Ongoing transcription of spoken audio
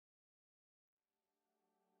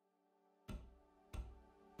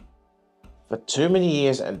For too many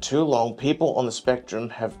years and too long, people on the spectrum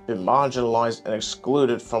have been marginalized and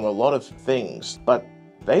excluded from a lot of things, but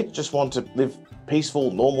they just want to live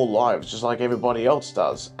peaceful, normal lives just like everybody else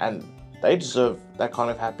does, and they deserve that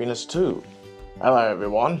kind of happiness too. Hello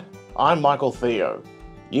everyone, I'm Michael Theo.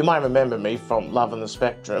 You might remember me from Love on the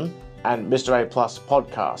Spectrum and Mr. A Plus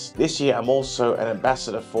podcast. This year I'm also an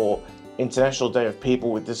ambassador for International Day of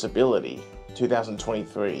People with Disability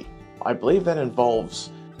 2023. I believe that involves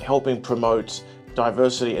helping promote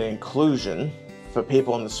diversity and inclusion for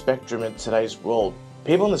people on the spectrum in today's world.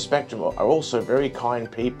 People on the spectrum are also very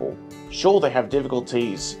kind people. Sure, they have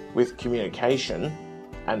difficulties with communication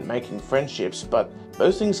and making friendships, but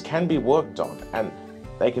those things can be worked on and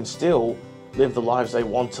they can still live the lives they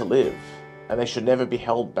want to live, and they should never be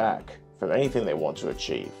held back from anything they want to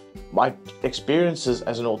achieve. My experiences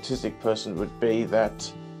as an autistic person would be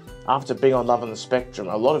that after being on Love on the Spectrum,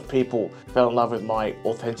 a lot of people fell in love with my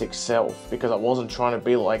authentic self because I wasn't trying to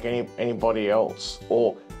be like anybody else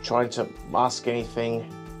or trying to mask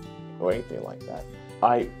anything or anything like that.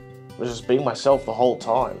 I was just being myself the whole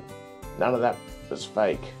time. None of that was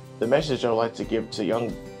fake. The message I'd like to give to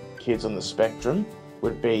young kids on the spectrum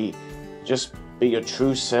would be just be your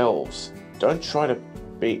true selves. Don't try to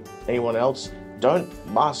be anyone else. Don't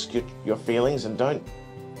mask your feelings and don't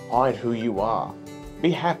hide who you are. Be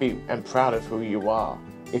happy and proud of who you are.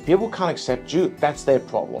 If people can't accept you, that's their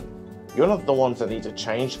problem. You're not the ones that need to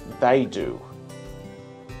change, they do.